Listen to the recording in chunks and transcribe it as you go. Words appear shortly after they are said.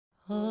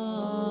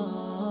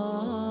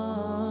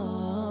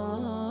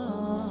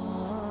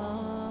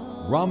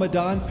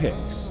Ramadan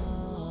Picks.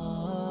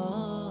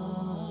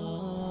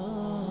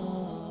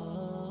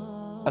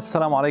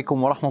 Assalaamu Alaikum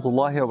wa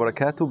Rahmatullahi wa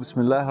Barakaathuhu.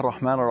 Bismillah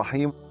ar-Rahman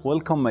ar-Rahim.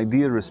 Welcome, my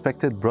dear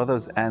respected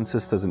brothers and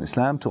sisters in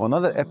Islam, to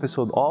another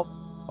episode of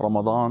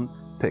Ramadan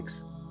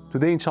Picks.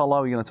 Today,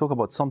 inshallah, we're going to talk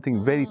about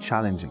something very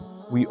challenging.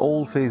 We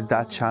all face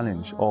that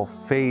challenge of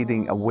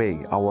fading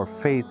away. Our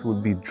faith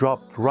will be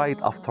dropped right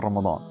after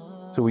Ramadan.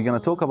 So we're going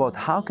to talk about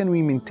how can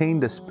we maintain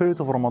the spirit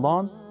of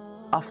Ramadan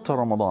after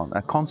Ramadan,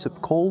 a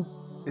concept called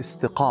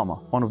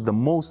istiqamah, one of the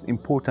most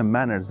important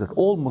manners that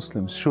all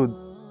Muslims should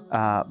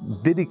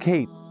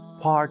dedicate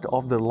part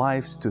of their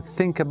lives to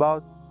think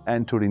about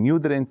and to renew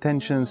their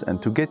intentions and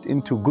to get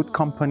into good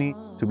company,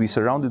 to be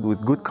surrounded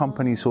with good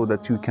company so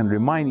that you can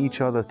remind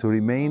each other to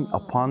remain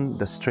upon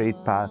the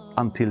straight path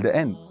until the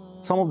end.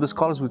 Some of the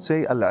scholars would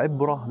say,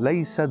 Al-ibrah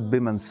laysat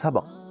biman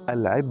sabaq,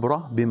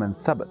 Al-ibrah biman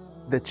thabat.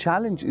 The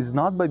challenge is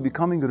not by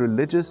becoming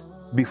religious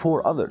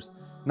before others,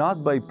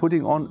 not by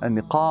putting on a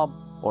niqab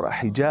or a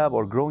hijab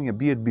or growing a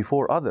beard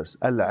before others.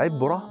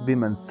 Al-ibrah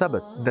biman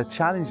thabat. The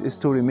challenge is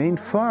to remain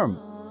firm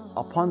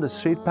upon the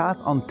straight path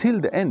until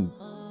the end.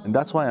 And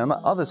that's why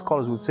other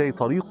scholars would say,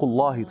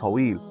 Tariqullahi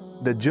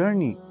tawil. The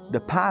journey, the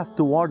path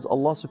towards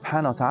Allah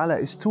subhanahu wa ta'ala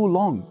is too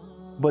long.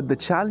 But the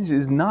challenge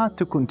is not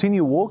to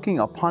continue walking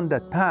upon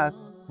that path.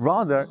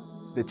 Rather,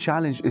 the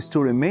challenge is to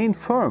remain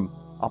firm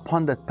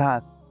upon that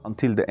path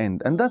until the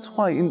end. And that's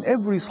why in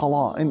every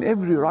salah, in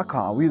every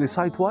rak'ah, we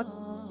recite what?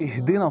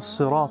 Ihdina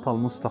as-sirat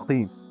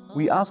al-mustaqim.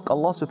 We ask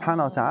Allah subhanahu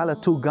wa ta'ala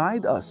to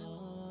guide us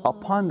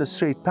upon the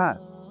straight path.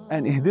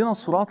 And Ihdina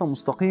as-sirat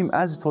al-mustaqim,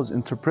 as it was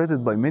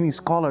interpreted by many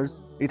scholars,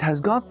 it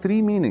has got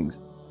three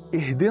meanings.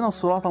 Ihdina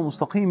as-sirat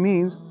al-mustaqim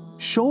means,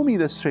 show me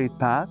the straight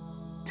path,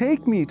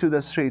 take me to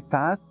the straight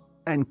path,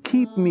 and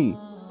keep me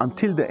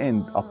until the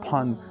end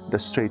upon the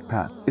straight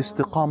path.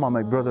 Istiqamah,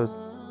 my brothers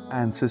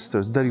and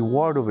sisters, the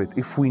reward of it,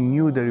 if we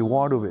knew the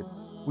reward of it,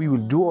 we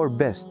will do our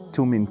best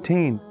to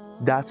maintain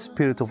that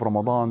spirit of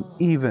Ramadan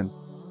even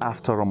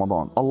after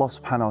Ramadan. Allah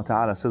subhanahu wa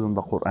ta'ala said in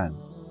the Quran,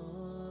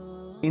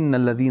 إن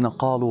الذين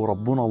قالوا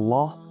ربنا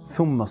الله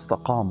ثم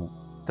استقاموا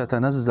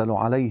تتنزل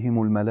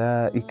عليهم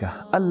الملائكة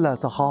ألا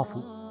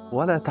تخافوا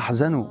ولا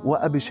تحزنوا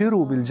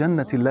وأبشروا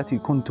بالجنة التي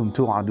كنتم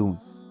توعدون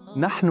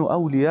نحن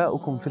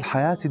أولياؤكم في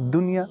الحياة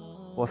الدنيا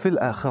وفي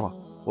الآخرة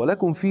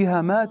ولكم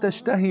فيها ما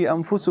تشتهي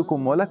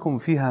أنفسكم ولكم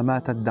فيها ما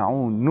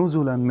تدعون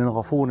نزلا من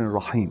غفور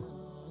رحيم.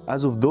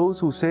 As of those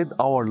who said,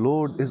 our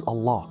Lord is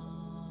Allah,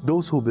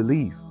 those who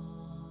believe.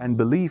 And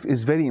belief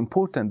is very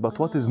important, but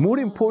what is more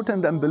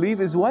important than belief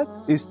is what?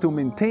 Is to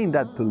maintain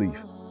that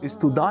belief, is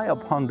to die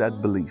upon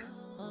that belief.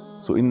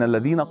 So, إِنَّ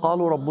الَّذِينَ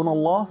قَالُوا رَبُّنَا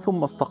اللَّهُ ثُمَّ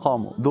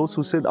اسْتَقَامُوا. Those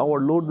who said, our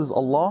Lord is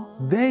Allah,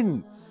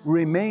 then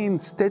remain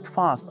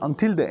steadfast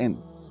until the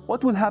end.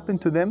 What will happen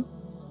to them?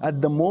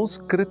 At the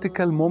most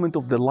critical moment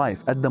of their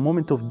life, at the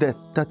moment of death,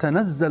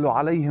 تَتَنَزَّلُ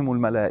عَلَيْهِمُ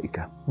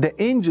الْمَلَائِكَةِ.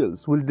 The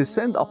angels will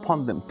descend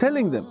upon them,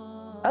 telling them,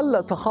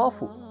 أَلَّا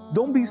تَخَافُوا.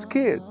 Don't be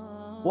scared.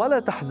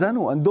 وَلَا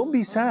تَحْزَنُوا. And don't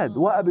be sad.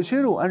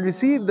 وَأَبْشِرُوا. And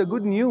receive the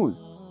good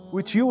news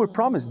which you were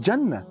promised.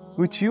 Jannah,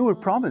 which you were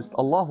promised.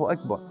 Allahu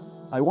Akbar.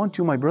 I want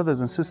you, my brothers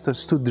and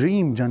sisters, to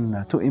dream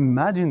Jannah, to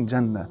imagine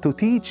Jannah, to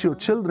teach your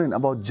children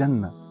about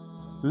Jannah.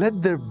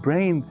 Let their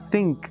brain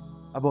think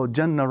about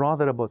Jannah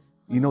rather about,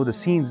 the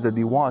scenes that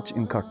they watch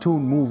in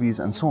cartoon movies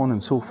and so on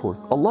and so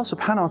forth. Allah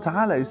subhanahu wa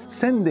ta'ala is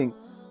sending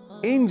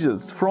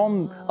angels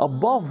from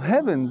above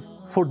heavens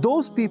for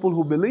those people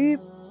who believe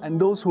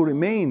and those who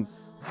remain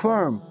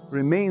firm,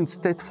 remain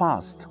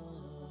steadfast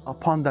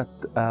upon that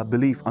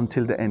belief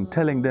until the end,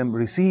 telling them,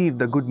 receive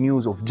the good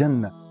news of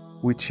Jannah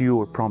which you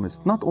were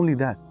promised. Not only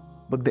that,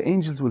 but the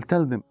angels will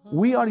tell them,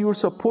 we are your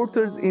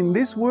supporters in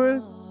this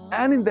world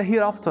and in the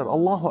hereafter.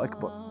 Allahu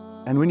Akbar.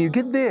 And when you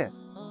get there,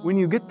 when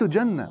you get to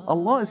Jannah,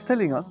 Allah is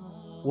telling us,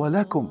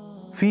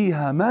 وَلَكُمْ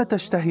فِيهَا مَا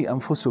تَشْتَهِي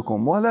أَنفُسُكُمْ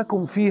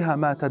وَلَكُمْ فِيهَا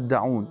مَا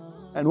تَدَّعُونَ.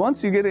 And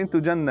once you get into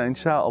Jannah,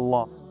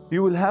 inshaAllah,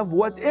 you will have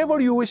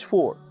whatever you wish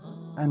for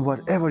and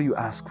whatever you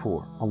ask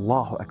for.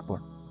 Allahu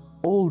Akbar.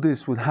 All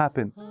this will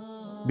happen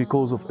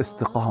because of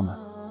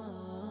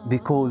istiqamah.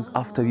 Because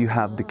after you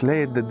have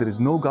declared that there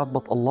is no God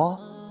but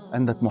Allah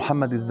and that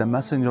Muhammad is the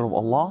messenger of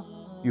Allah,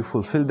 you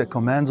fulfill the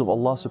commands of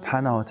Allah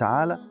subhanahu wa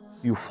ta'ala,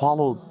 you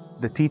followed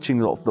the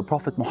teaching of the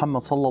Prophet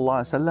Muhammad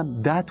sallallahu alaihi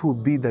wasallam, that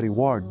would be the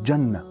reward,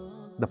 Jannah.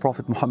 The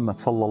Prophet Muhammad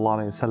sallallahu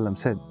alaihi wasallam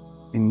said,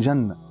 in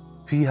Jannah,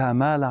 فيها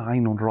ما لا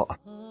عين رأت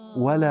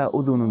ولا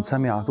أذن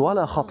سمعت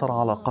ولا خطر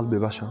على قلب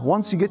بشر.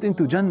 Once you get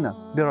into Jannah,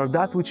 there are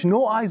that which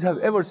no eyes have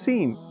ever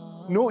seen,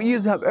 no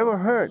ears have ever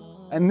heard,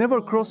 and never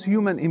crossed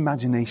human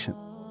imagination.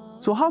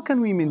 So how can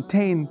we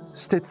maintain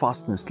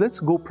steadfastness? Let's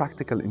go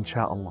practical,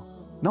 inshaAllah.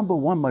 Number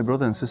one, my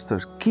brothers and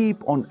sisters, keep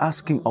on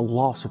asking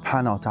Allah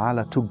subhanahu wa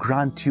ta'ala to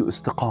grant you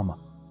istiqamah.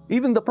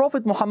 Even the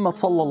Prophet Muhammad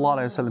sallallahu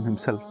alayhi wa sallam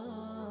himself,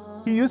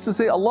 he used to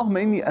say,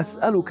 Allahumma inni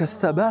as'aluka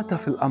thabata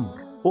fil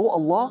amr. Oh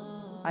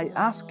Allah, I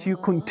ask you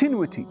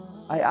continuity.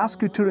 I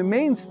ask you to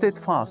remain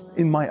steadfast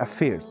in my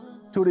affairs,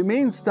 to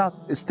remain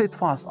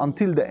steadfast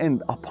until the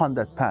end upon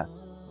that path.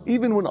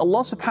 Even when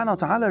Allah subhanahu wa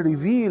ta'ala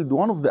revealed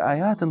one of the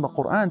ayat in the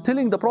Quran,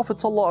 telling the Prophet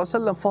sallallahu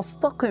alaihi wasallam,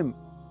 فَاسْتَقِمْ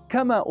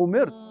كَمَا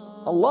أُمِرْتَ.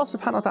 Allah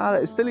subhanahu wa ta'ala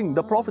is telling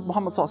the Prophet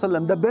Muhammad sallallahu alaihi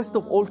wasallam, the best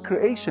of all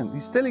creation,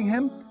 He's telling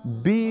him,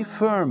 be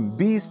firm,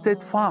 be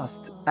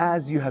steadfast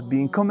as you have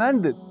been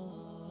commanded.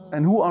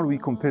 And who are we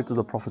compared to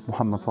the Prophet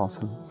Muhammad sallallahu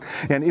alaihi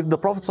wasallam? And if the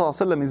Prophet sallallahu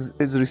alaihi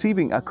wasallam is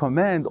receiving a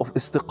command of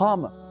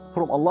istiqamah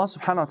from Allah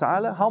subhanahu wa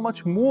ta'ala, how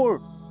much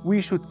more we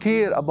should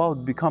care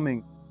about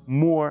becoming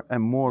more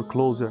and more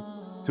closer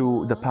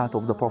to the path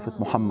of the Prophet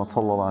Muhammad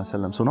sallallahu alaihi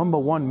wasallam. So number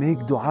one,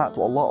 make dua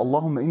to Allah.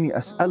 Allahumma inni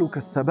as'aluka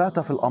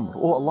al-thabata fil amr.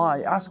 Oh Allah,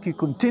 I ask you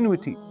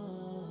continuity.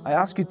 I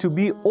ask you to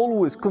be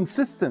always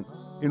consistent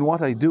in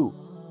what I do,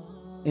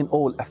 in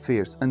all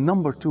affairs. And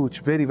number two,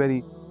 which very,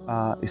 very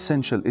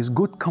essential, is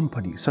good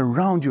company.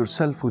 Surround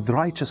yourself with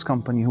righteous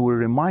company who will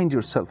remind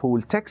yourself, who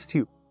will text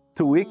you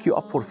to wake you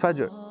up for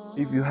Fajr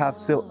if you have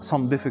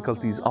some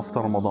difficulties after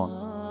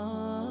Ramadan.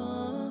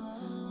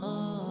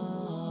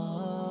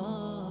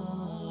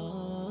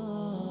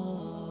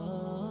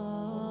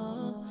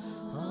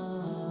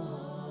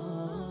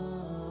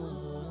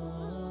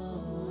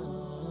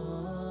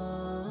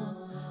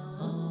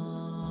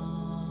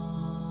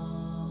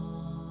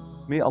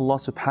 May Allah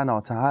subhanahu wa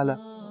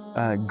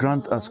ta'ala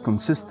grant us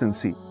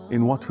consistency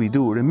in what we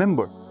do.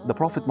 Remember, the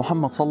Prophet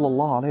Muhammad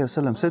sallallahu alayhi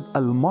wa sallam said,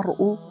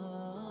 Al-mar'u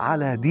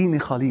ala dini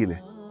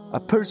khalilih. A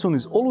person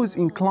is always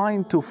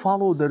inclined to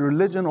follow the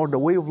religion or the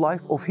way of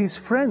life of his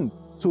friend.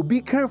 So be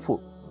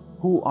careful.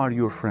 Who are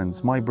your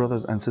friends? My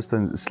brothers and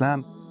sisters in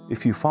Islam,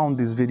 if you found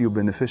this video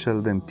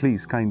beneficial, then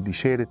please kindly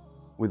share it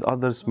with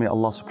others. May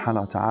Allah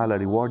subhanahu wa ta'ala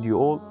reward you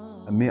all.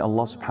 And may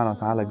Allah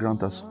subhanahu wa ta'ala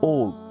grant us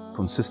all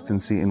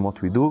consistency in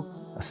what we do.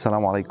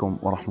 Assalaamu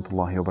alaikum wa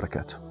rahmatullahi wa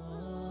barakatuh.